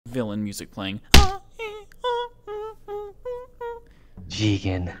villain music playing.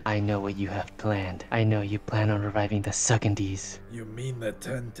 Jigen, I know what you have planned. I know you plan on reviving the Suckandees. You mean the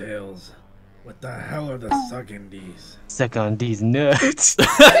 10 tails? What the hell are the Suckandees? Suck on these nuts.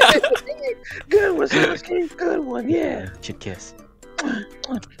 Good one, Sasuke. Good one, yeah. Should kiss.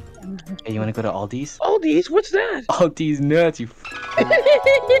 Hey, you wanna go to Aldi's? Aldi's? What's that? Aldi's nuts, you And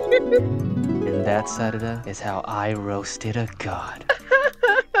that, Sarada, is how I roasted a god.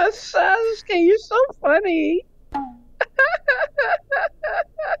 Sasuke, you're so funny.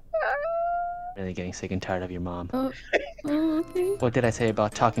 Really getting sick and tired of your mom. Okay. What did I say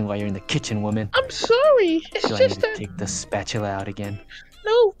about talking while you're in the kitchen, woman? I'm sorry. It's Do I need just to that. take the spatula out again?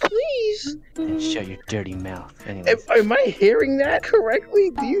 No, please. Then shut your dirty mouth. Anyways. Am I hearing that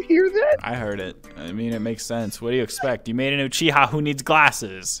correctly? Do you hear that? I heard it. I mean, it makes sense. What do you expect? You made an Uchiha who needs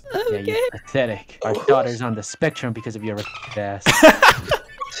glasses. Yeah, you're pathetic. Our daughter's on the spectrum because of your ass.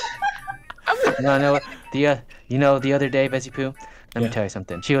 No, the other day, Vezypoo, let me tell you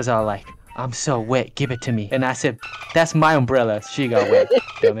something. She was all like, I'm so wet, give it to me. And I said, that's my umbrella. She got wet,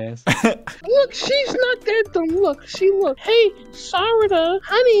 dumbass. Look, she's not that dumb. Look. Hey, Sarada,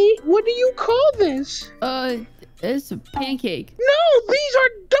 honey, what do you call this? It's a pancake. No, these are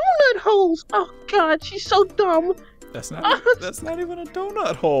donut holes. Oh, God, she's so dumb. That's not even a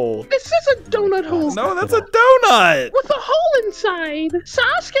donut hole. This is a donut hole. No, that's a donut. With a hole inside.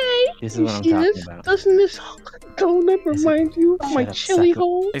 Sasuke! This is You what I'm see talking this? about. Doesn't this donut remind you of my Shut up, chili Sakura.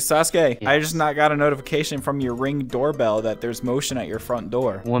 hole? Hey, Sasuke, I Yes. just not got a notification from your Ring doorbell that there's motion at your front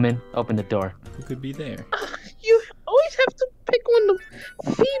door. Woman, open the door. Who could be there? You always have to pick on the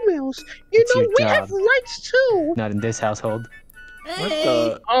females. You It's know, your we have job. rights too. Not in this household. What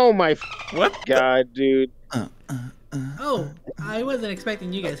the? Oh my What? God, dude. Oh, I wasn't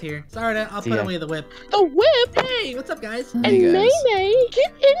expecting you guys here. Sorry, I'll put Yeah. away the whip. The whip? Hey, what's up, guys? And Nene,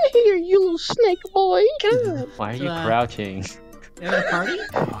 get in here, you little snake boy. God. Why are you So, crouching? You having a party?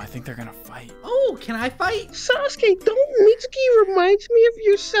 Oh, I think they're gonna fight. Oh, can I fight? Sasuke, don't Mitsuki reminds me of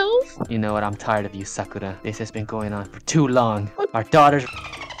yourself? You know what? I'm tired of you, Sakura. This has been going on for too long. Our daughter's...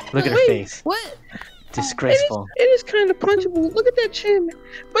 Look at her Wait. face. What? Disgraceful. It is kind of punchable. Look at that chin.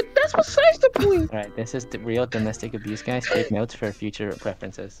 But that's besides the point. Alright, this is the real domestic abuse, guys. Take notes for future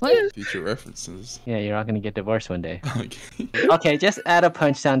preferences. What? Future references. Yeah, you're all gonna get divorced one day. Okay. Okay, just add a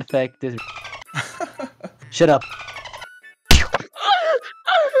punch sound effect. This... Shut up.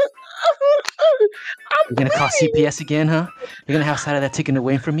 You're gonna call CPS again, huh? You're gonna have sight of that taken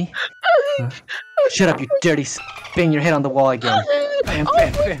away from me? Huh? Shut up, you dirty bang your head on the wall again. Bam,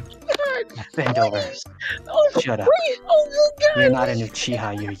 bam, bam. Now bend over. Shut up. Oh, You're not a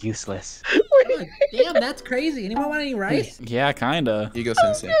Uchiha, you're useless. Oh, damn, that's crazy. Anyone want any rice? Yeah, kinda. Ego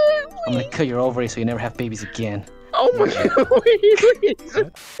Sensei. I'm gonna cut your ovaries so you never have babies again. Oh my God! Wait,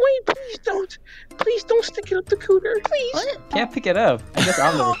 please don't! Please don't stick it up the cooter, please! What? Can't pick it up. I guess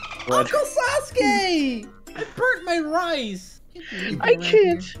I'm the one. Uncle Sasuke! I burnt my rice. I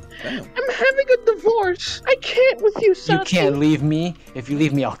can't. Damn. I'm having a divorce. I can't with you, Sasuke. You can't leave me. If you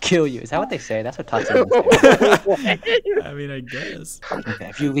leave me, I'll kill you. Is that what they say? That's what Tatsu say. I mean, I guess. Okay,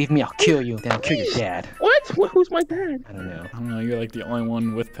 if you leave me, I'll kill you. Then I'll kill your dad. What? Who's my dad? I don't know. I don't know. You're like the only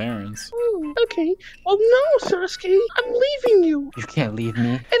one with parents. Oh, okay. Well, no, Sasuke. I'm leaving you. You can't leave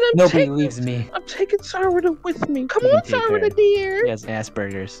me. And I'm Nobody taking, leaves me. I'm taking Sarada with me. Come You on, can take her. Sarada, dear. He has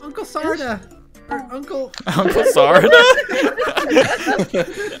Asperger's. Uncle Sarda. Or Uncle... Uncle Sarda?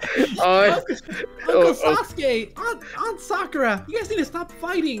 Uncle Sasuke! Aunt Sakura! You guys need to stop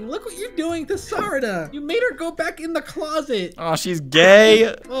fighting! Look what you're doing to Sarada! You made her go back in the closet! Oh, she's gay.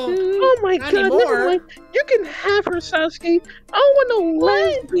 Well, Oh my not God! anymore. Never mind. You can have her, Sasuke. I don't want no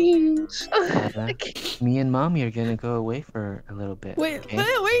lesbians. I can't. Me and Mommy are gonna go away for a little bit. Wait, okay? where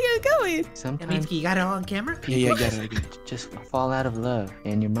are you going? Sometimes Mitsuki, you got it all on camera? people just fall out of love.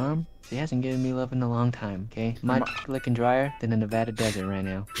 And your mom, she hasn't given me love in a long time, okay? My looking drier than the Nevada desert right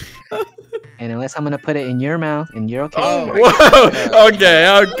now. And unless I'm gonna put it in your mouth and you're okay, Whoa.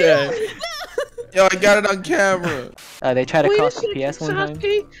 Okay. Yo, I got it on camera. they tried to Wait call a second, CPS one time.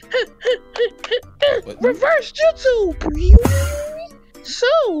 Sasuke. What? Reverse jutsu.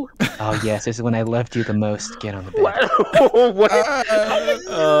 So. Oh yes, this is when I loved you the most. Get on the bed. What?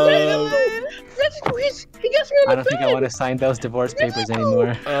 He gets me on I the don't think I want to sign those divorce papers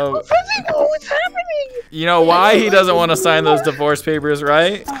anymore. Vezypoo, what's happening? You know why he doesn't want to sign those divorce papers,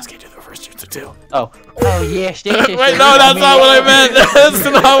 right? Sasuke, do the reverse jutsu too. Oh yes. Wait, no, that's not what I meant. That's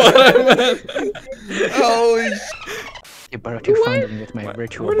not what I meant. Holy sh! You borrowed too fond of me with my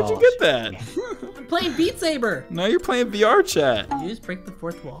virtual Where did you balls. get that? I'm playing Beat Saber! No, you're playing VR chat. You just break the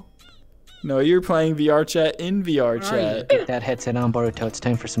fourth wall. No, you're playing VR chat in VR chat. Get that headset on, Boruto. It's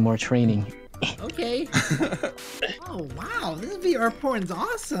time for some more training. Okay. Oh wow, this VR porn's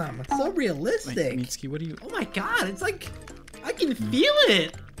awesome. So realistic. Wait, Mitsuki, what do you? Oh my god, it's like I can feel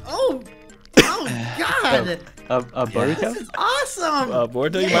it. Oh god. Boruto? This is awesome.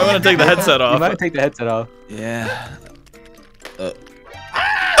 Boruto, you might want to take the headset You off. might take the headset off. Yeah.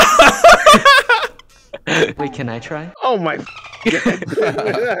 Wait, can I try? Oh my.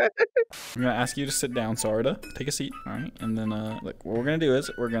 I'm gonna ask you to sit down, Sarada. Take a seat, all right? And then, look, what we're gonna do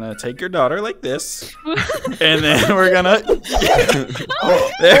is we're gonna take your daughter like this, and then we're gonna.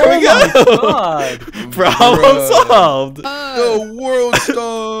 There we go. God. Problem solved. The world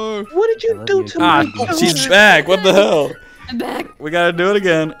star. What did you do to Ah, my daughter? she's back. What the hell? I'm back. We gotta do it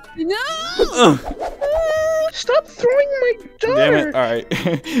again. No. Stop throwing my daughter. Damn it! All right.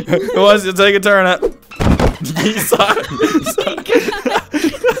 Who wants to take a turn at? Okay,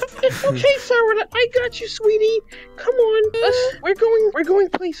 Sarah, I got you, sweetie. Come on, we're going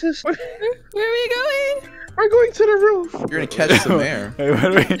places. Where are we going? We're going to the roof. You're gonna catch some air. Hey,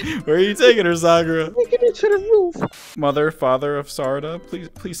 where are you taking her, Sakura? We're getting to the roof. Mother, father of Sarada,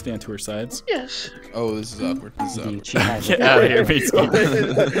 please stand to her sides. Yes. Oh, this is awkward. This is awkward. Get out of here,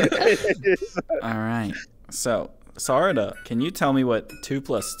 Mitsuki. All right. So, Sarada, can you tell me what 2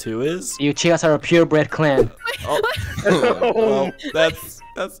 + 2 is? You Uchihas are a purebred clan. Well, that's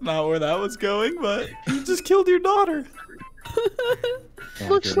not where that was going, but you just killed your daughter. Yeah,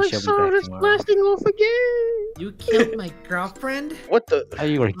 Looks dude, like she'll be back Sarah's tomorrow. blasting off again. You killed my girlfriend? What the? Oh,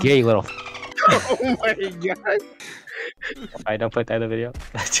 you were gay, little. Oh my god. I don't put that in the video.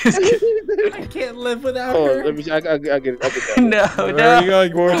 Just kidding. I can't live without Oh, her. let me. I'll get that. No, Where are you no.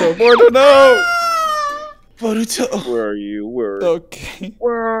 going, Boruto? Boruto, no! Boruto. Where are you? Okay.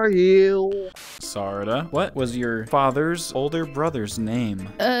 Where are you? Sarada, what was your father's older brother's name?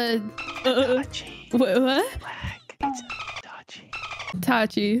 What? Black. It's dodgy.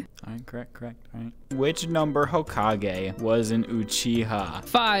 Tachi. All right, correct. All right. Which number Hokage was an Uchiha?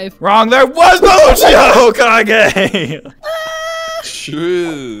 5. Wrong. There was no Uchiha Hokage.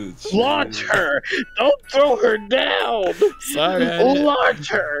 True. Launch her! Don't throw her down! Sorry. Launch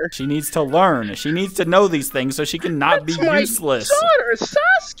her! She needs to learn. She needs to know these things so she can not That's be my useless. daughter,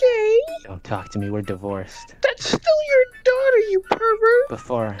 Sasuke! Don't talk to me. We're divorced. That's still your daughter, you pervert!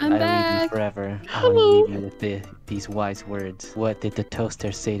 Before I'm I leave back. you forever, I Hello. want to leave you with these wise words. What did the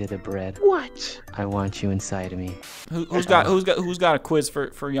toaster say to the bread? What? I want you inside of me. Who's got a quiz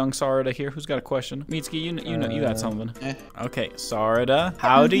for young Sarada here? Who's got a question? Mitsuki, you know you got something. Okay, Sarada,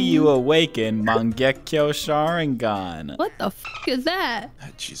 how do you awaken Mangekyo Sharingan? What the f is that? Ah,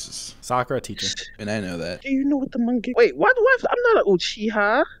 Jesus. Sakura teacher. And I know that. Do you know what the monkey? Wait, what? I'm not an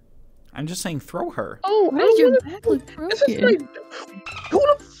Uchiha. I'm just saying throw her. Oh, Why I does your wanna- back look This is broken? Who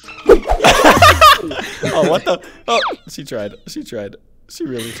the Oh, what the? Oh, she tried. She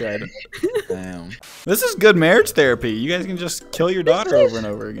really tried. Damn. This is good marriage therapy. You guys can just kill your daughter over and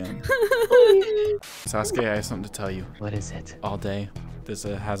over again. Sasuke, I have something to tell you. What is it? All day, this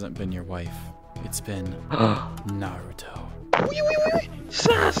hasn't been your wife. It's been Naruto. Wait.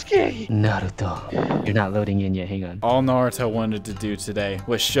 Sasuke! Naruto. You're not loading in yet. Hang on. All Naruto wanted to do today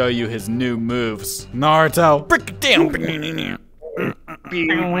was show you his new moves. Naruto, break it down.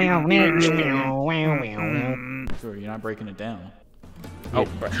 Sure, you're not breaking it down. Oh, Oh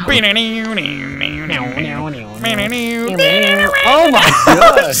my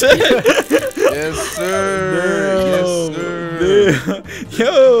god! Yes, sir. Yes, sir.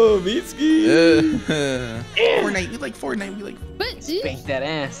 Yo, Mitsuki. Fortnite. We like Fortnite. We like. But Spank that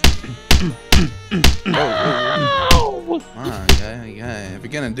ass. Ow! Come on, guy. If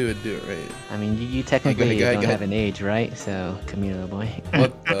you're gonna do it right. I mean, you technically Go ahead, don't go have an age, right? So, come here, little boy.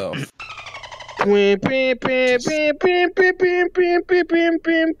 What the?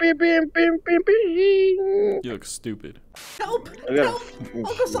 You look stupid. Help! I gotta- Help!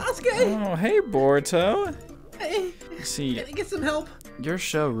 Uncle Sasuke! Oh, hey, Boruto. Hey, See, can I get some help? your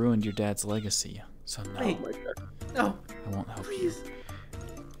show ruined your dad's legacy, so no, Wait. No, I won't help you. please.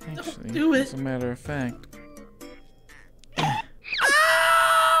 Actually, do it. as a matter of fact,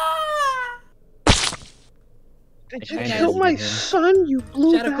 Did you I kill know my you did. son, you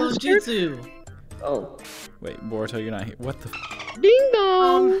blue Shadow Clone bastard? Jutsu. Oh. wait, Boruto, you're not here. What the? Ding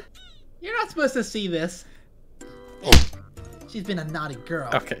dong! You're not supposed to see this. She's been a naughty girl.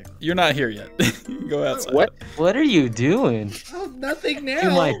 Okay, you're not here yet. You go outside. What? What are you doing Oh, nothing now. to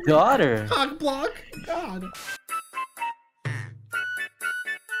my daughter? Cock block. God.